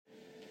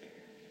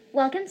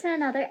Welcome to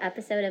another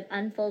episode of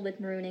Unfold with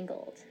Maroon and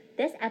Gold.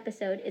 This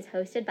episode is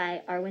hosted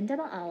by Arwen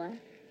Dama'ala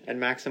and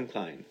Maxim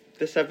Klein.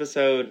 This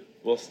episode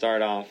will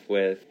start off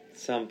with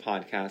some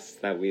podcasts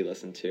that we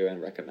listen to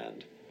and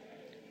recommend.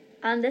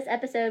 On this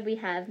episode, we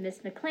have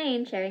Miss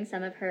McLean sharing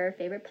some of her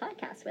favorite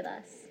podcasts with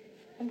us.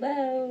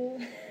 Hello.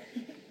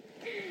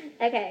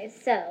 Okay,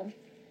 so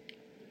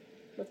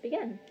let's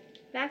begin.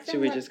 Maxim,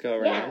 Should we just go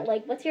around? Yeah,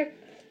 like what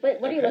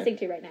are you listening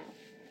to right now?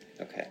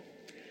 Okay.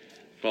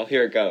 Well,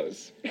 here it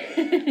goes.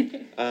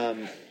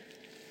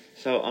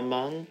 So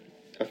among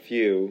a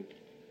few,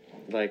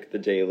 like the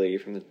Daily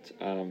from the,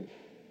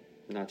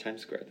 not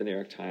Times Square, the New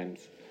York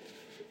Times,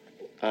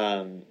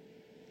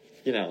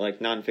 like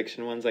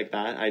nonfiction ones like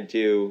that, I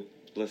do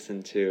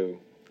listen to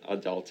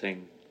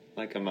Adulting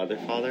Like a Mother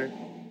Father.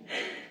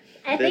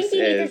 I think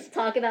you need to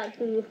talk about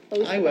who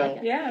hosts I will.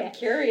 the podcast. Yeah, I'm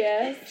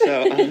curious.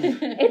 So,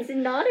 it's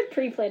not a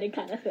pre-planted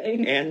kind of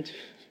thing. And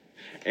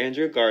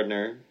Andrew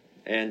Gardner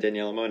and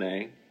Daniela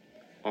Monet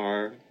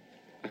are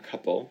a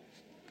couple,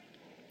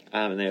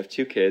 and they have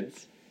 2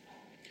 kids.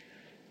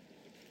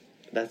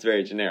 That's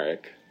very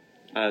generic.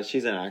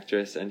 She's an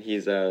actress, and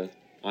he's a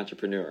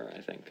entrepreneur,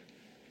 I think.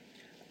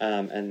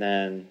 And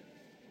then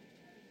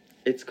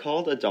it's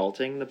called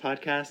Adulting, the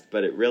podcast,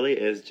 but it really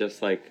is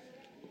just like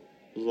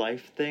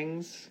life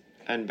things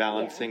and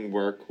balancing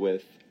work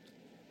with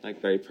like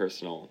very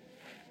personal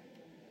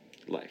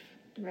life.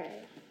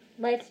 Right.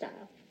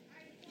 Lifestyle.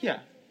 Yeah.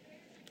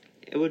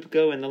 It would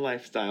go in the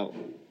lifestyle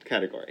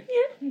category.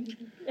 Yeah.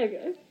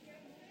 Okay.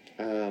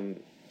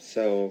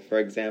 So, for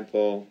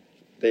example,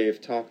 they've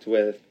talked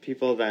with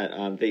people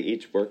that they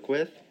each work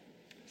with.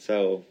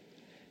 So,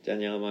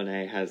 Daniela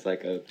Monet has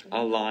like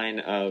a line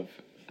of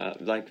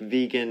like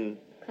vegan...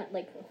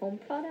 Like home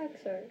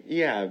products or?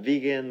 Yeah,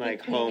 vegan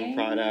like home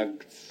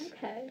products.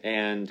 Okay.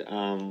 And...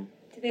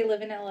 Do they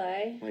live in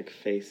LA? Like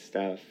face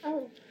stuff.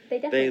 Oh, they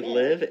definitely They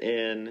live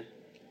in...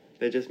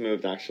 They just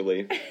moved,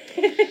 actually.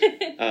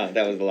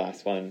 That was the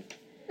last one.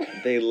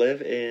 They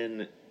live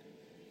in,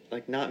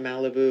 like, not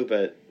Malibu,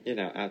 but,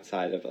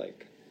 outside of,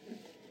 like...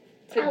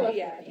 So,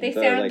 yeah, they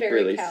the, sound like,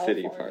 very really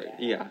California. city part.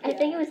 Yeah. I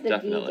think it was the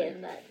Definitely.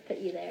 vegan that put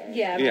you there.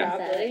 Yeah,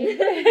 probably.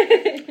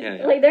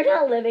 Yeah. Like, they're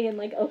not living in,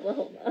 like,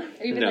 Oklahoma.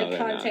 Or even No, the they're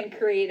content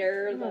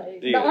creator. Like,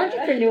 The Yeah.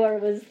 entrepreneur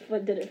was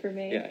what did it for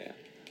me.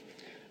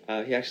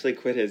 Yeah. He actually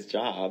quit his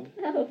job.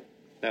 Oh.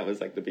 That was,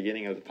 like, the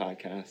beginning of the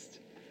podcast.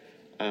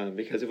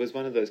 Because it was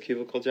one of those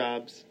cubicle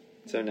jobs.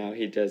 So now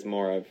he does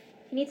more of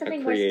You need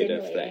something a more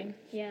creative stimulating.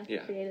 thing.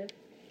 Yeah, creative.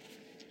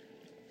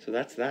 So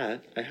that's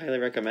that. I highly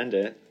recommend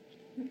it.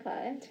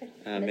 Okay.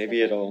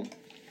 Maybe it'll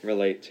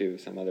relate to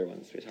some other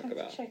ones we talk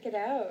about. Check it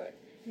out.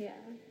 Yeah.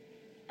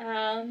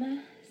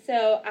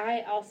 So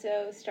I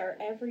also start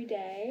every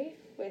day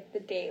with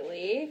the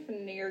Daily from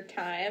the New York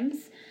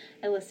Times.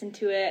 I listen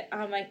to it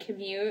on my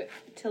commute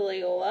to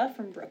Loyola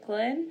from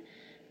Brooklyn.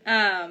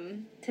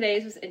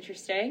 Today's was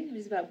interesting. It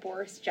was about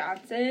Boris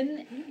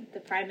Johnson, the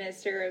Prime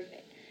Minister of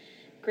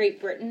Great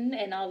Britain,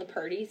 and all the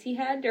parties he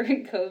had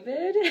during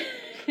COVID.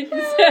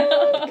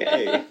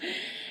 Okay.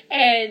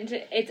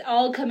 And it's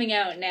all coming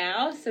out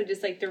now, so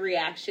just like the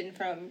reaction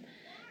from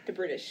the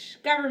British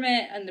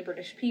government and the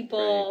British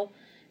people,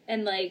 right.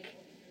 And like,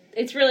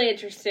 it's really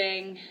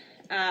interesting,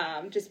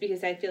 just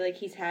because I feel like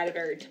he's had a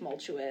very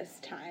tumultuous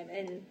time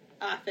in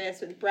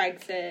office with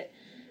Brexit,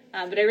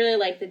 but I really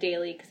like the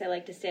Daily because I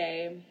like to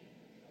stay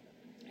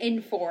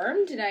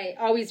informed, and I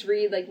always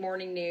read like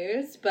morning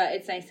news, but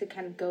it's nice to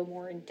kind of go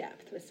more in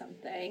depth with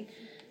something,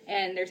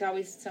 and there's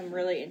always some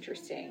really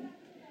interesting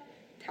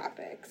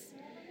topics.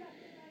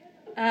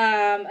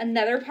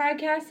 Another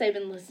podcast I've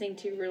been listening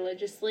to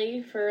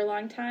religiously for a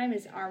long time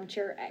is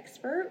Armchair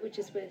Expert, which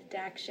is with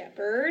Dax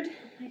Shepard.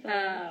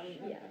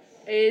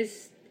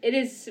 Yes. It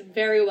is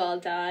very well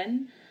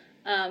done.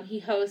 He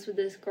hosts with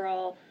this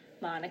girl,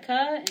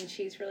 Monica, and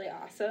she's really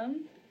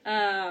awesome.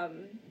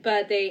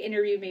 But they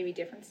interview maybe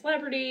different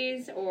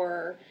celebrities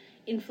or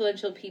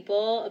influential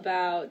people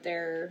about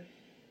their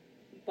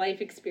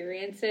life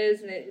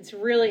experiences, and it's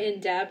really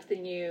in depth,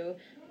 and you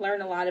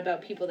learn a lot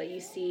about people that you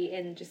see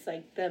in just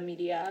like the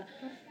media.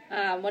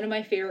 One of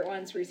my favorite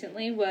ones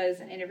recently was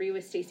an interview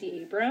with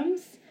Stacey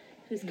Abrams,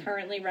 who's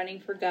currently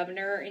running for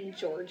governor in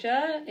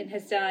Georgia and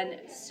has done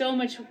so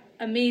much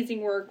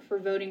amazing work for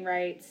voting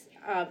rights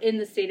in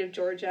the state of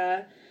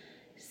Georgia.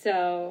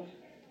 So,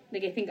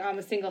 like, I think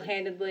almost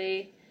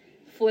single-handedly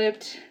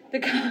flipped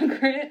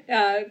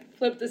the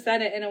flipped the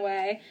Senate in a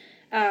way.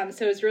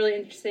 So it was really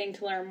interesting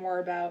to learn more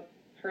about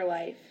her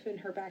life and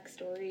her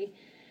backstory.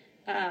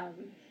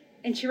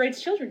 And she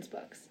writes children's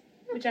books,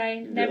 which I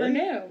never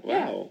knew.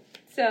 Wow. Yeah.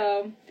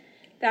 So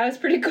that was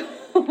pretty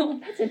cool.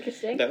 That's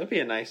interesting. That would be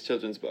a nice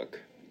children's book.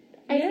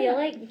 I feel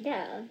like,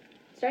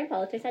 starting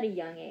politics at a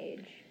young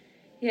age.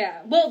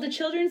 Yeah. Well, the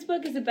children's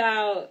book is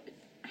about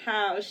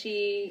how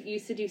she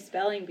used to do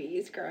spelling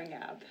bees growing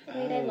up.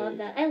 Wait, I love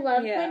that. I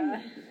love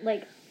when,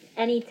 like,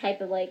 any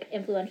type of, like,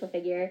 influential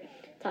figure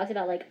talks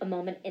about, like, a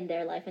moment in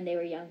their life when they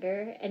were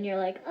younger, and you're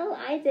like, oh,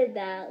 I did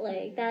that.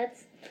 Like,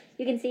 that's...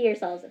 You can see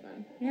yourselves in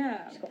them.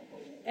 Yeah. It's cool.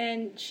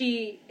 and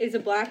she is a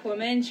Black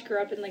woman. She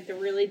grew up in, like, the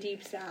really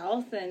deep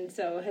South, and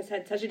so has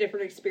had such a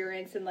different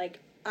experience than, like,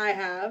 I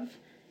have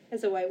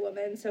as a white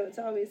woman. So it's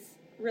always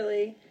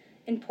really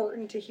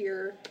important to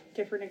hear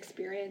different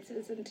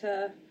experiences and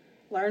to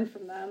learn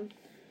from them.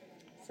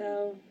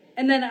 So,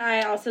 and then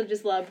I also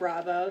just love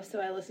Bravo, so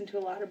I listen to a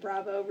lot of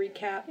Bravo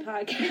recap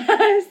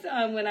podcasts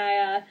when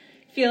I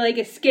feel like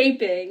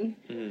escaping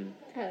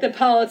the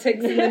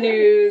politics and the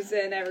news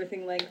and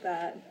everything like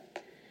that.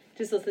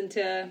 Just listen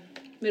to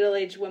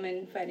middle-aged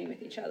women fighting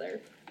with each other.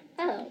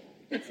 Oh,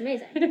 it's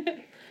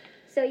amazing.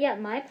 So yeah,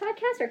 my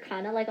podcasts are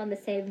kind of like on the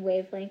same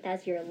wavelength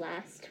as your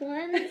last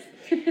ones.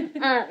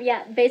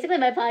 Yeah, basically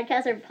my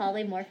podcasts are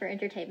probably more for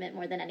entertainment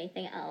more than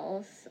anything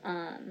else.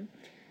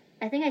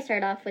 I think I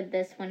started off with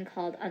this one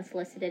called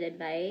Unsolicited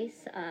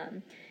Advice.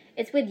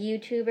 It's with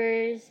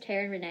YouTubers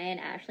Tara and Renee and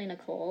Ashley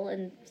Nicole,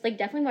 and it's like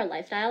definitely more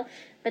lifestyle,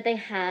 but they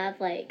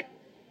have like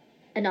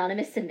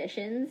anonymous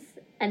submissions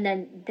and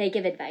then they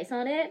give advice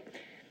on it.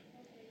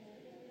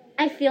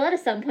 I feel at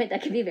some point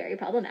that can be very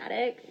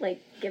problematic,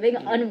 like giving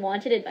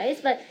unwanted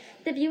advice, but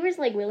the viewers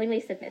like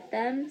willingly submit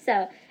them.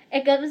 So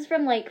it goes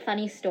from like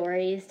funny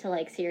stories to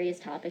like serious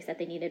topics that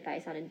they need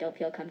advice on and don't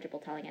feel comfortable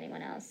telling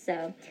anyone else.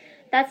 So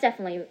that's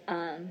definitely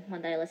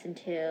one that I listen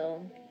to.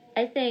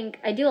 I think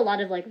I do a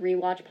lot of like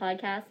rewatch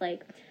podcasts,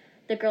 like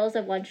the girls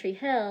of One Tree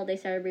Hill. They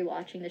started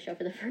rewatching the show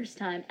for the first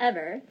time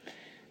ever.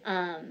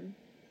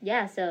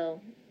 Yeah,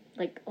 so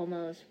like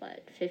almost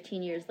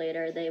 15 years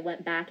later, they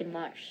went back and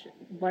watched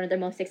one of their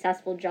most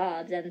successful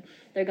jobs, and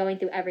they're going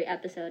through every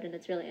episode, and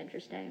it's really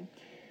interesting.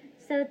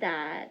 So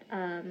that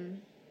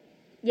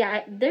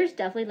yeah, there's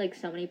definitely like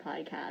so many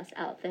podcasts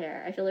out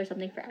there. I feel there's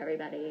something for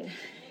everybody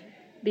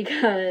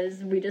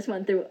because we just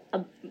went through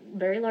a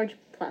very large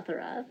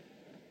plethora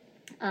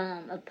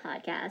of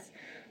podcasts,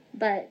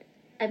 but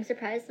I'm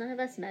surprised none of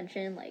us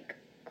mentioned like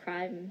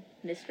crime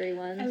mystery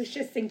ones. I was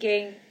just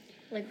thinking,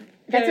 like,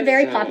 that's a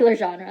very popular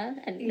genre,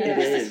 and none of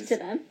us listen to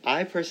them.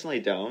 I personally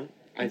don't.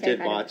 I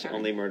did watch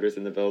Only Murders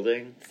in the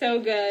Building. So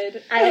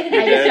good. I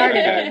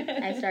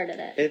started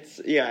it.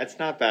 It's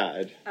not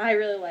bad. I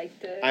really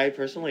liked it. I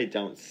personally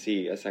don't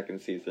see a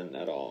second season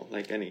at all,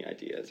 like any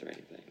ideas or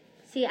anything.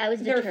 See, I was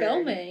deterred. They're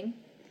filming.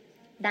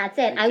 That's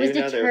it. I was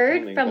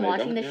deterred from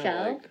watching the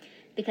show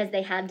because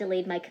they have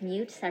delayed my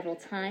commute several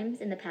times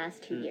in the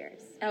past 2 years.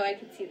 Oh, I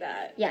could see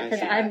that. Yeah,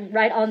 because I'm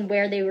right on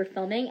where they were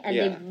filming, and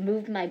they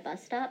moved my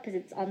bus stop because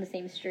it's on the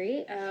same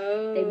street.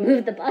 Oh. They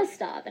moved the bus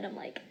stop, and I'm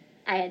like,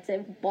 I had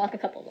to walk a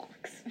couple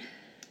blocks.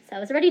 So I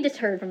was already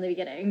deterred from the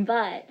beginning,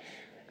 but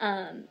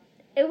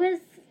it was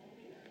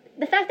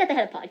the fact that they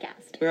had a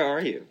podcast. Where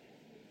are you?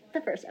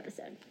 The first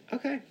episode.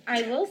 Okay.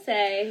 I will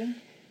say,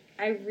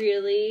 and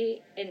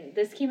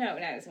this came out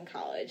when I was in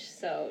college,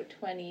 so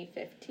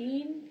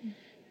 2015.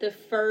 The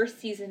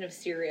first season of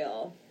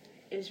Serial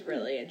is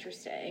really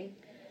interesting.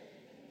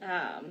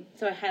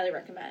 So I highly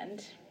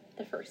recommend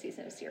the first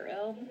season of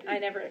Serial. I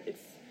never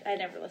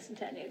listened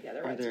to any of the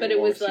other ones, but it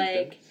was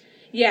like,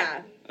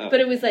 but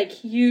it was like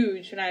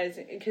huge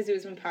because it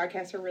was when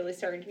podcasts were really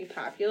starting to be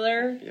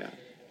popular.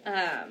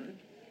 Yeah.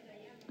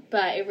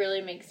 But it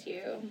really makes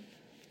you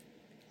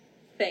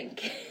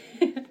think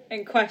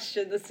and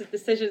question the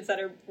decisions that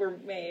were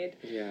made.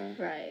 Yeah.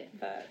 Right.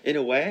 But in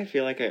a way, I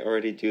feel like I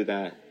already do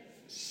that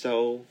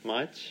so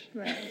much.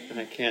 Right. And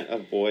I can't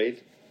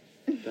avoid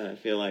that. I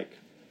feel like,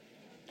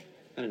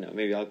 I don't know,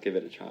 maybe I'll give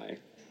it a try.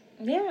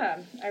 Yeah.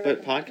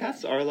 But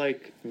podcasts are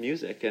like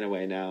music in a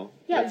way now.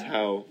 Yeah. That's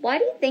how. Why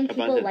do you think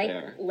people like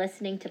there.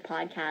 listening to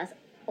podcasts,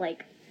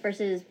 like,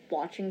 versus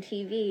watching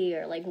TV,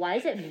 or like, why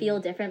does it feel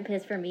different?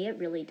 Because for me, it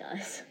really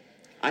does.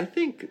 I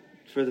think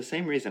for the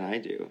same reason I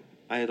do.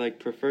 I like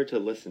prefer to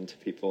listen to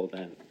people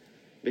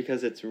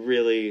because it's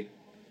really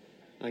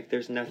like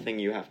there's nothing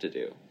you have to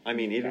do. I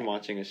mean, even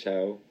watching a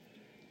show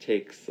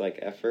takes like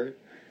effort.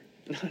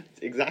 Not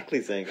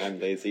exactly saying I'm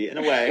lazy. In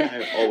a way,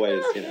 I'm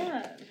always,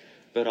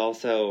 But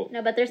also,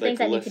 no, but there's things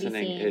that need to be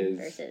listening seen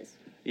versus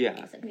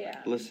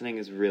listening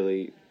is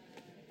really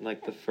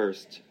like the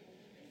first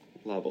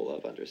level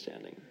of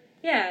understanding.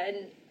 Yeah,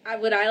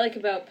 and what I like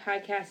about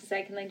podcasts is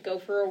I can like go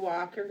for a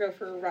walk or go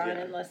for a run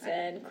and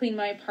listen, clean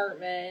my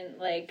apartment,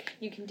 like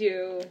you can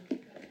do.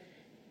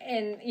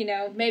 And,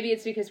 maybe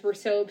it's because we're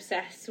so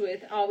obsessed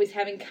with always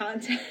having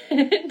content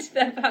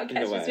that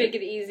podcasts just make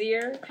it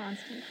easier.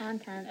 Constant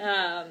content.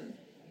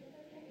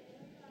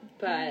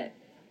 But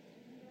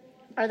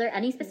are there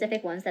any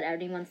specific ones that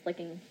anyone's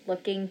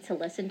looking to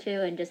listen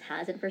to and just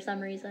hasn't for some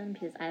reason?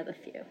 Because I have a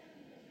few.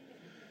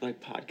 Like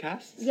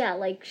podcasts? Yeah,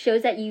 like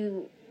shows that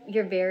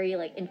you're very you're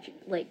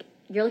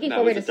looking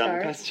forward to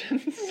start. That was a dumb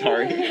question.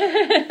 Sorry.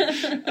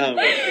 No,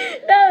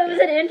 it was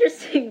an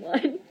interesting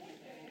one.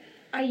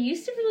 I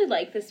used to really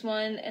like this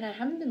one, and I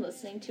haven't been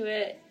listening to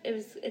it.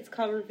 It's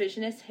called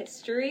Revisionist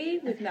History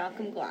with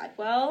Malcolm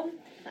Gladwell,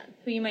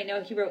 who you might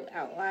know. He wrote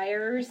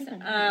Outliers.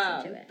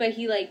 But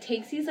he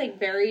takes these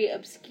very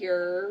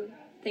obscure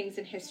things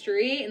in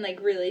history and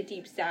really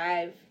deep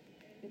dive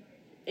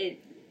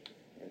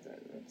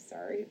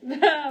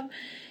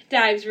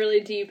dives really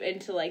deep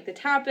into the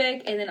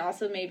topic, and then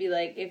also maybe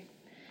if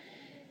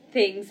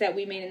things that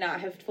we may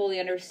not have fully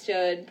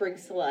understood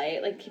brings to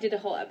light. Like, he did a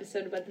whole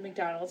episode about the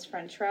McDonald's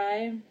French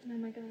fry. Oh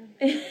my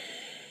god.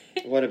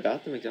 What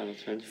about the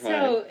McDonald's French fry?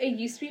 So, it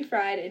used to be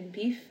fried in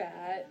beef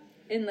fat.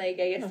 And, like,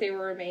 I guess they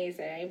were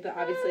amazing. But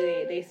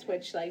obviously, they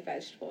switched, like,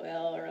 vegetable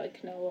oil or,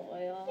 like, canola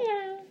oil.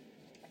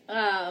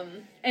 Yeah.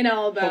 And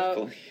all about...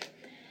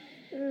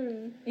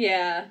 Hopefully.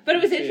 Yeah. But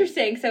it was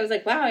interesting, so I was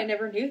like, wow, I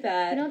never knew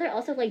that. You know, they're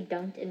also, like,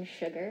 dunked in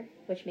sugar,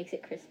 which makes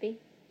it crispy.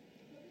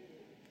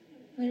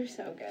 They're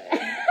so good.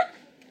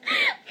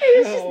 I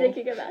was just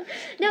thinking about it.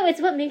 No,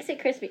 it's what makes it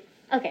crispy.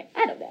 Okay,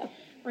 I don't know.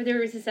 Or there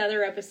was this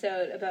other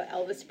episode about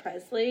Elvis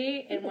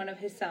Presley and one of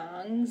his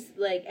songs.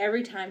 Like,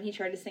 every time he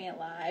tried to sing it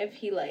live,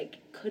 he, like,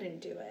 couldn't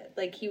do it.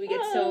 Like, he would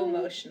get so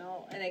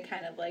emotional, and it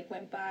kind of, like,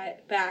 went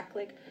back,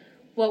 like,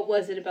 what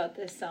was it about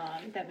this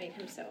song that made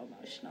him so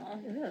emotional?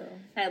 Ooh.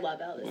 I love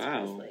Elvis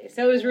Presley.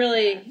 So it was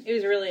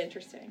really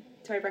interesting.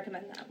 So I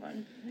recommend that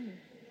one.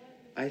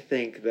 I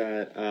think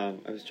that,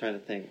 I was trying to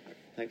think,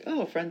 like,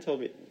 a friend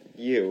told me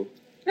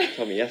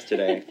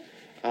yesterday,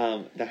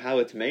 the How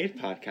It's Made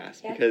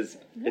podcast, because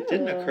it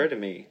didn't occur to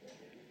me.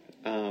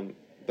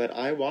 But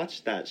I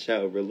watched that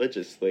show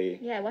religiously.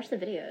 Yeah, I watched the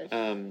videos.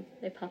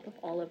 They pop up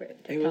all over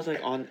TikTok. It was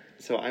like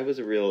so I was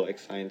a real, like,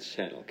 Science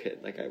Channel kid.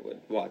 Like, I would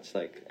watch,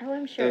 like, oh,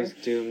 I'm sure. those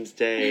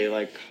doomsday,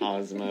 like,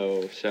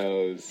 Cosmo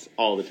shows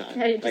all the time.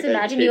 Just like,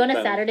 imagine you on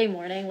a Saturday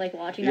morning, like,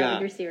 watching that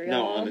with your cereal.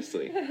 No,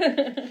 honestly.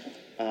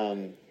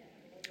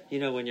 You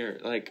know, when you're,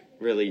 like,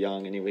 really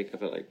young and you wake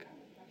up at, like,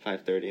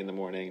 5:30 in the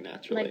morning,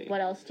 naturally. Like, what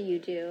else do you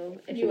do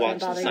if You you watch wouldn't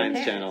the bother Science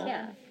your parents? Channel.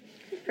 Yeah.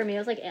 For me, it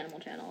was like Animal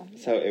Channel.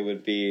 So it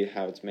would be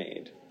How It's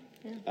Made.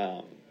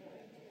 Yeah.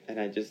 And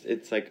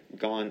it's, like,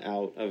 gone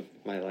out of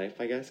my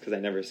life, I guess, because I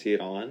never see it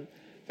on.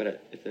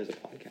 But if there's a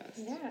podcast.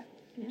 Yeah.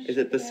 Is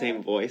it the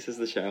same voice as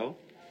the show?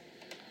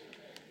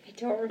 I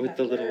don't remember. With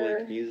the little,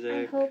 like, I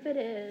music? hope it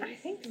is. I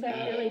think so.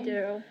 I really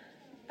do.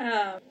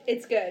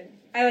 It's good.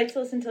 I like to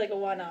listen to, like, a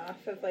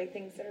one-off of, like,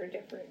 things that are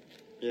different.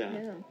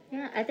 Yeah.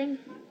 Yeah, I think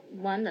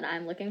one that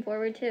I'm looking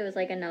forward to is,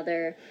 like,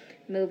 another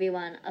movie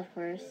one. Of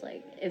course,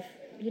 like, if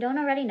you don't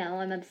already know,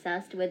 I'm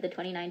obsessed with the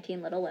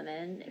 2019 Little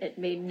Women. It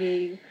made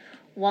me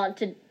want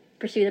to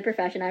pursue the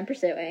profession I'm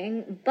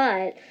pursuing.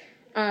 But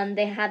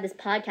they have this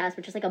podcast,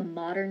 which is, like, a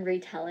modern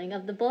retelling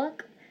of the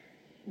book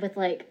with,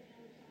 like,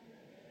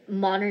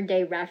 modern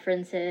day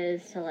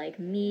references to, like,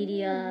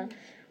 media,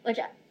 which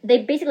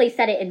they basically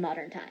set it in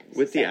modern times.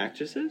 With the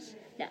actresses?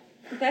 Yeah.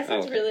 That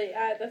sounds okay. really,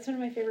 that's one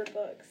of my favorite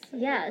books.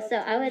 Yeah, so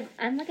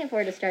I'm looking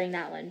forward to starting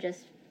that one.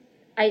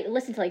 I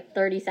listened to like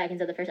 30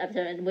 seconds of the first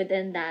episode, and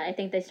within that, I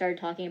think they started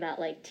talking about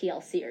like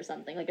TLC or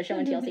something, like a show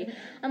on TLC.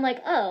 I'm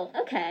like, oh,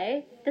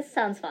 okay, this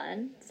sounds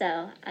fun.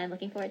 So I'm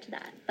looking forward to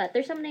that. But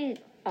there's so many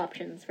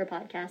options for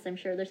podcasts. I'm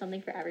sure there's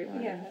something for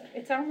everyone. Yeah,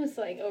 it's almost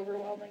like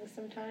overwhelming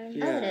sometimes.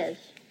 Yeah. Oh, it is,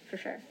 for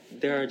sure.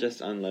 There are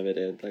just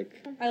unlimited,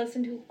 like... I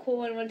listened to a cool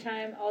one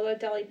time, all about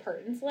Dolly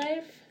Parton's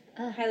life.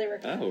 Highly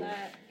recommend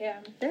that. Yeah.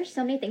 There's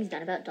so many things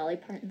done about Dolly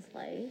Parton's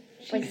life.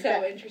 She's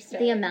so interesting.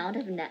 The amount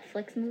of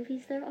Netflix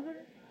movies there are.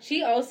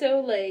 She also,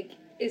 like,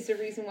 is the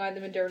reason why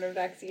the Moderna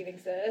vaccine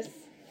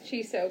exists.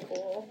 She's so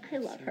cool. I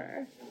love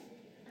her.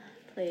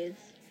 Please.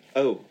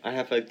 Oh, I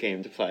have a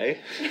game to play.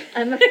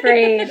 I'm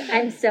afraid.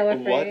 I'm so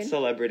afraid. What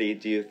celebrity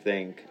do you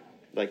think,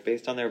 like,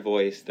 based on their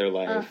voice, their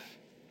life,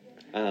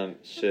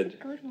 should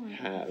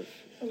have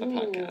a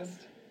podcast?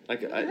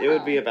 Like, it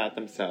would be about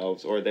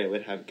themselves, or they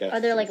would have guests. Are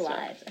there, like, and stuff.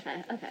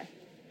 lives? Okay.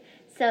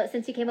 So,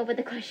 since you came up with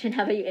the question,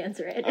 how about you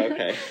answer it?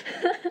 Okay.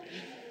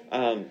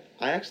 I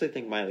actually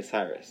think Miley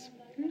Cyrus.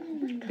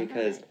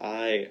 Because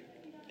I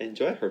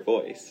enjoy her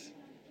voice.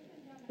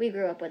 We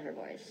grew up with her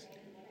voice.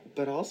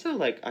 But also,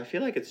 like, I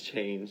feel like it's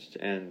changed,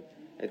 and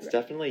it's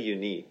definitely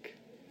unique.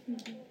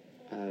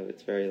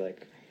 It's very,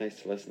 like,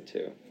 nice to listen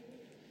to.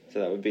 So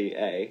that would be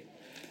A.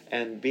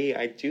 And B,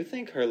 I do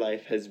think her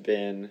life has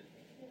been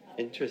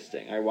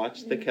interesting. I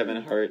watched the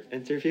Kevin Hart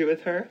interview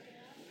with her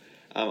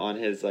on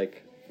his,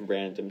 like,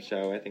 random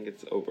show. I think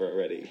it's over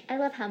already. I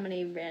love how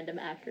many random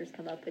actors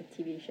come up with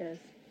TV shows.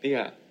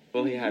 Yeah.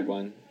 Well, he had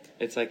one.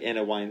 It's, like, in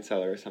a wine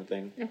cellar or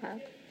something.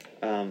 Okay.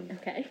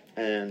 Okay.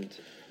 And,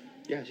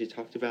 yeah, she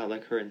talked about,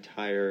 like, her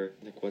entire,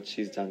 like, what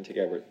she's done to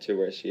get to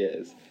where she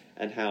is.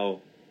 And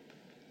how,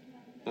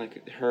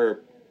 like,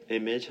 her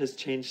image has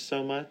changed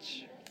so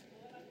much.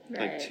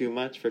 Right. Like, too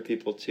much for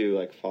people to,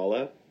 like,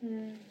 follow.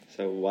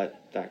 So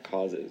what that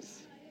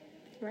causes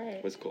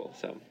was cool.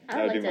 So that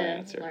I would would be my like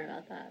answer. to learn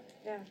about that.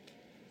 Yeah.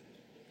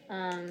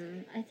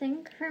 I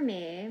think for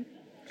me,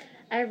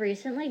 I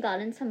recently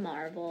got into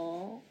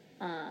Marvel.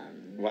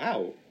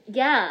 Wow.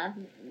 Yeah,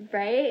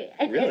 right?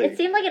 Really? It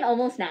seemed like an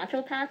almost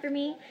natural path for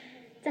me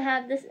to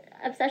have this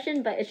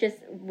obsession, but it's just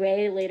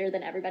way later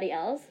than everybody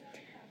else.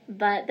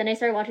 But then I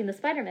started watching the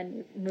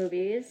Spider-Man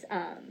movies. I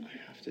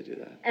have to do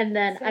that. And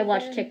then So I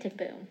watched good. Tick, Tick,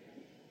 Boom.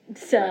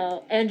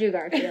 So, Andrew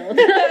Garfield.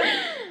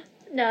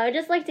 No, I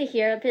just like to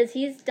hear, because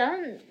he's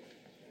done,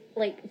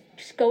 like,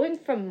 just going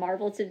from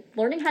Marvel to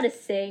learning how to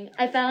sing.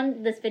 I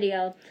found this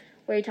video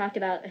where he talked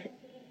about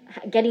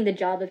getting the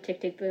job of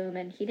Tick, Tick, Boom,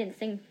 and he didn't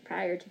sing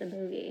prior to the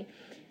movie.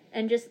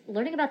 and just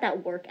learning about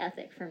that work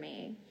ethic for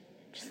me.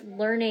 Just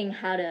learning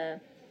how to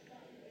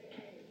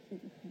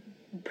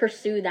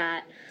pursue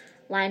that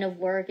line of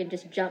work and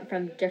just jump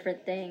from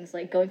different things,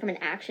 like going from an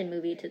action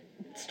movie to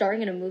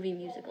starring in a movie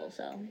musical.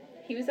 So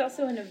He was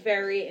also in a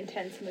very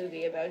intense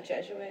movie about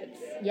Jesuits.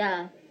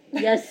 yeah,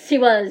 yes, he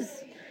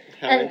was.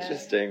 How And-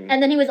 interesting.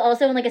 And then he was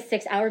also in like a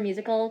 6-hour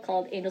musical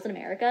called Angels in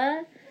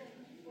America,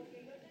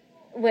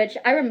 which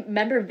I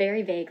remember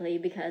very vaguely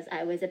because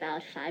I was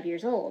about 5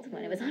 years old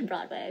when it was on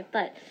Broadway.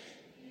 But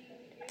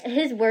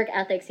his work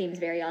ethic seems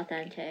very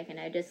authentic, and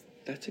I just,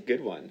 That's a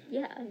good one.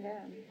 yeah. Yeah.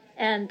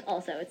 And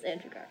also, it's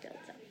Andrew Garfield,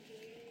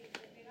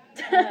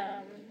 so.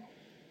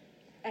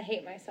 I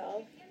hate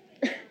myself.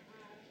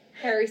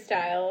 Harry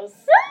Styles.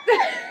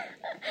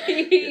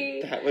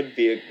 That would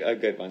be a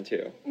good one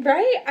too.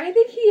 Right? I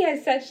think he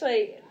has such,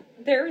 like...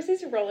 There was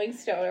this Rolling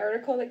Stone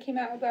article that came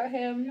out about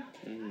him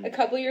a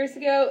couple years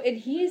ago, and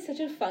he is such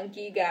a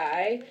funky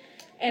guy.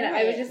 And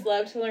I would Right. just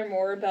love to learn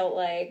more about,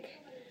 like,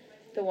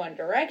 the One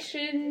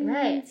Direction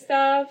Right.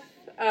 stuff.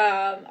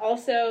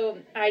 Also,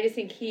 I just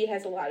think he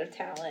has a lot of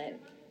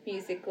talent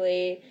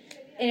musically.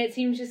 And it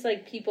seems just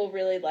like people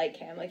really like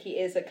him. Like, he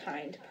is a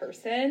kind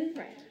person.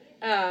 Right.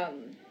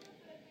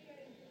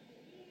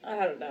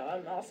 I don't know.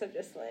 I'm also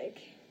just like,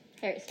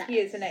 Harry Styles. he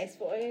has a nice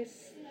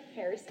voice.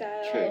 Harry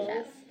Styles. True.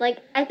 Yeah. Like,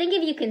 I think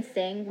if you can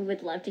sing, we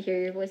would love to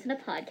hear your voice in a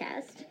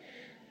podcast.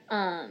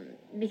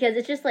 Because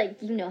it's just like,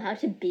 you know how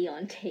to be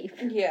on tape.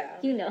 Yeah.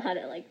 You know how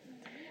to, like...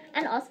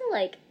 And also,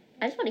 like,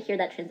 I just want to hear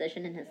that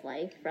transition in his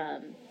life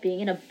from being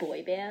in a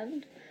boy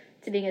band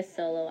to being a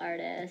solo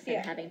artist and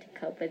Yeah. having to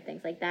cope with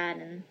things like that.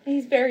 And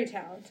He's very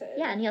talented.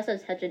 yeah, and he also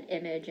has such an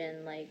image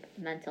in, like,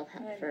 mental I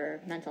know. health, for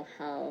mental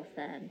health,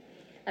 and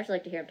I'd just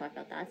like to hear him talk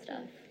about that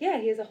stuff. Yeah,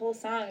 he has a whole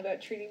song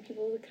about treating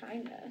people with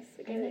kindness.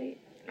 Like, Mhm.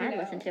 I I'd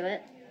listen to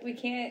it. We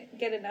can't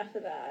get enough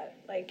of that.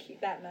 Like,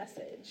 that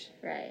message.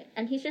 Right.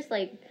 And he's just,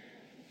 like,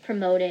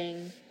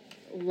 promoting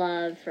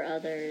love for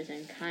others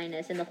and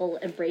kindness, and the whole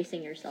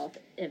embracing yourself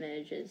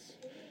image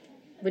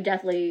would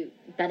definitely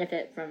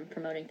benefit from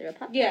promoting through a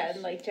podcast. Yeah,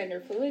 and like gender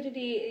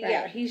fluidity. Right.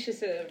 Yeah, he's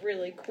just a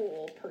really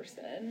cool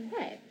person.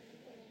 Right.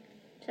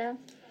 So,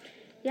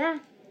 yeah.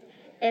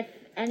 If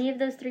any of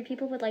those 3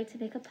 people would like to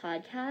make a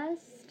podcast,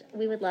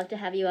 we would love to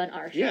have you on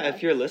our show. Yeah,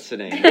 if you're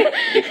listening,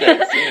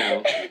 because, you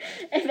know.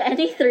 If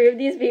any 3 of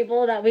these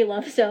people that we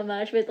love so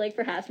much would, like,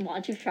 perhaps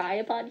want to try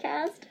a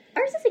podcast,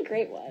 ours is a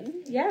great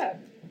one. Yeah.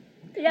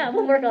 Yeah,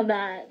 we'll work on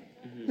that.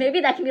 Mhm.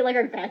 Maybe that can be, like,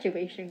 our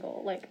graduation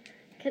goal. Like,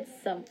 get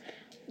some...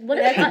 What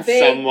That's if a it's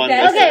big- Someone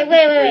that's- Okay,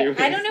 wait.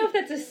 listen. I don't know if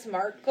that's a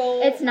SMART goal.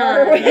 It's or-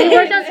 not. We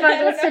worked on SMART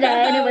goals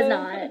today, and it was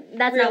not.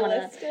 That's not one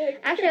of them. Realistic.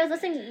 Actually, I was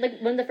listening, like,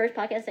 one of the first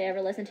podcasts I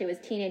ever listened to was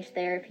Teenage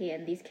Therapy,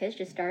 and these kids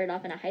just started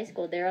off in a high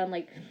school. They're on,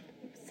 like,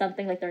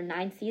 something like their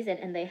 9th season,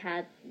 and they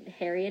had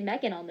Harry and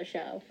Meghan on the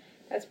show.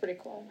 That's pretty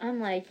cool. I'm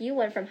like, you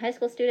went from high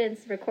school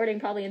students recording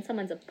probably in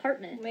someone's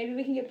apartment. Maybe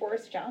we can get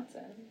Boris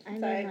Johnson. I So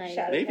mean, like-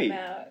 shouted Maybe. him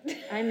out.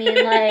 I mean,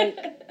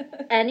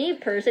 like, any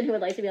person who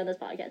would like to be on this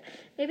podcast.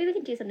 Maybe we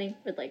can do something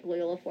with, like,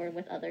 Loyola Forum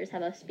with others,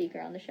 have a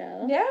speaker on the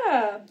show.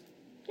 Yeah.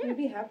 Yeah. We'd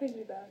be happy to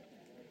do that.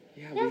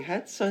 Yeah, we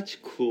had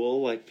such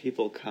cool, like,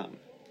 people come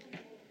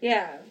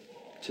Yeah.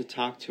 to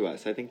talk to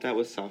us. I think that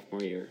was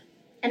sophomore year.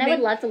 And I would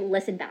love to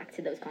listen back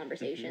to those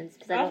conversations.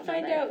 Because I I'll don't know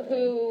find about out everything.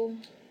 who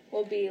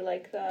will be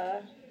like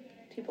the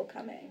people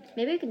coming.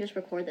 Maybe we can just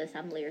record the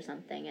assembly or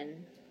something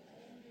and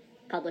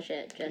publish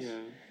it. Just Yeah.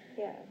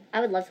 Yeah.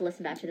 I would love to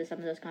listen back to some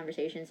of those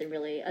conversations and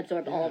really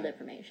absorb all of the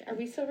information. Are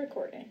we still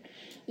recording?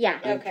 Yeah.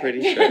 I'm Okay.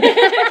 pretty sure.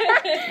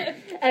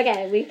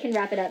 Okay, we can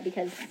wrap it up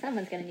because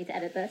someone's going to need to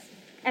edit this.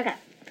 Okay.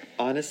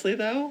 Honestly,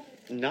 though,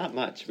 not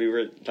much. We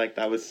were, like,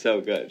 that was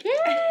so good.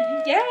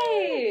 Yay!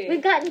 Yay!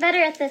 We've gotten better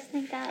at this,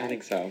 thank God. I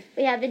think so.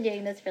 We have been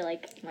doing this for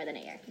like more than a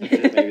year. This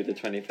is maybe the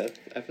 25th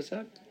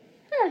episode?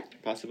 Huh.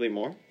 Possibly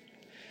more.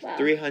 Wow.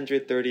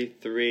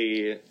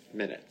 333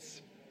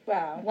 minutes.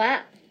 Wow.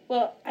 Wow.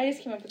 Well, I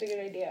just came up with a good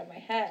idea in my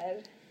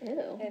head,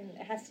 Ew. and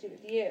it has to do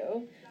with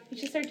you. We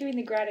should start doing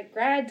the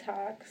grad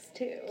talks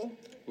too.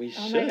 We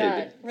Oh should. my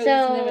God.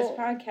 Releasing them as So-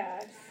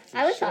 podcasts.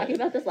 I was should. talking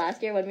about this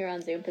last year when we were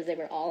on Zoom because they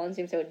were all on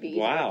Zoom, so it would be easy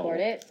to Wow. record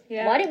it.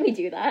 Yeah. Why didn't we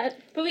do that?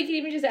 But we could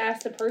even just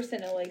ask the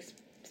person to like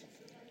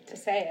to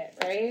say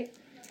it, right?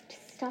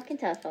 Just talk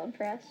into a phone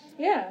for us.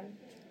 Yeah.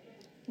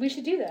 We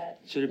should do that.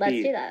 Should it Let's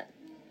be? do that.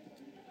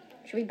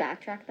 Should we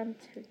backtrack them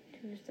to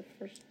who's the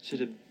first?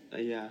 Should it?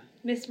 Yeah.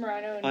 Miss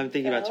Morano and I'm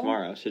thinking about Phil.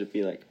 tomorrow. Should it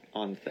be like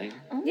on thing?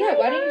 Oh Yeah, my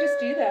why don't you just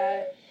God. do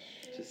that?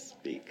 Just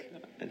speak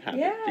and have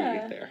Yeah.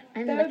 it be there.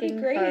 I'm That would be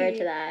looking great. forward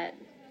to that.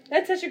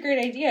 That's such a great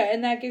idea,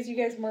 and that gives you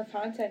guys more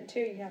content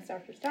too. You can ask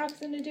Dr.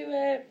 Stockton to do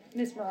it.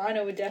 Miss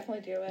Morano would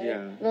definitely do it.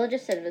 Yeah. We'll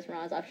just sit at Miss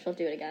Moran's office. She'll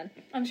do it again.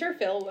 I'm sure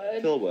Phil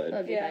would. Phil We'll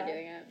would, be Yeah. fine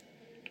doing it.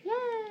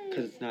 Yay!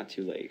 because it's not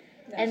too late.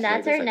 And So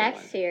that's the our second next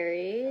one.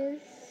 series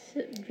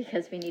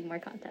because we need more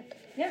content.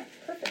 Yeah,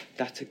 perfect.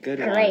 That's a good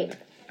Great. one.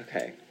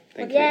 Okay.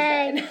 Thank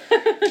Yay!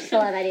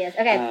 Still have ideas.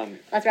 Okay, you.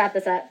 let's wrap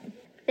this up.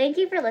 Thank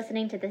you for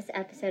listening to this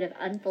episode of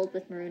Unfold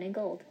with Maroon and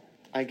Gold.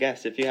 I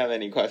guess if you have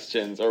any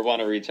questions or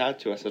want to reach out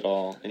to us at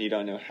all and you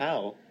don't know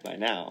how by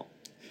now,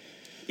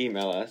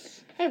 email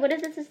us. Hey, what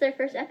if this is their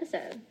first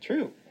episode?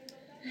 True.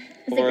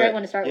 It's a great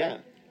one to start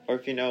with. Or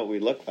if you know what we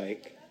look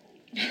like.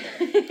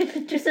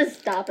 Just to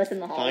stop us in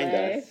the hallway. Find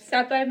us.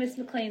 Stop by Miss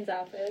McLean's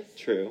office.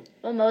 True.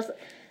 Well,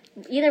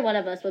 either one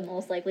of us would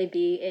most likely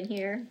be in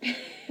here.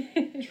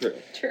 True.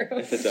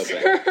 If it's open.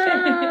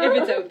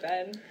 If it's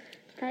open.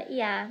 But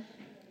yeah.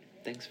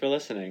 Thanks for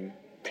listening.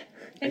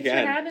 Thanks for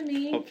having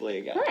me. Hopefully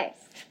again. Of course.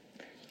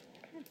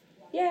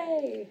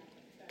 Yay.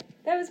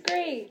 That was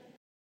great.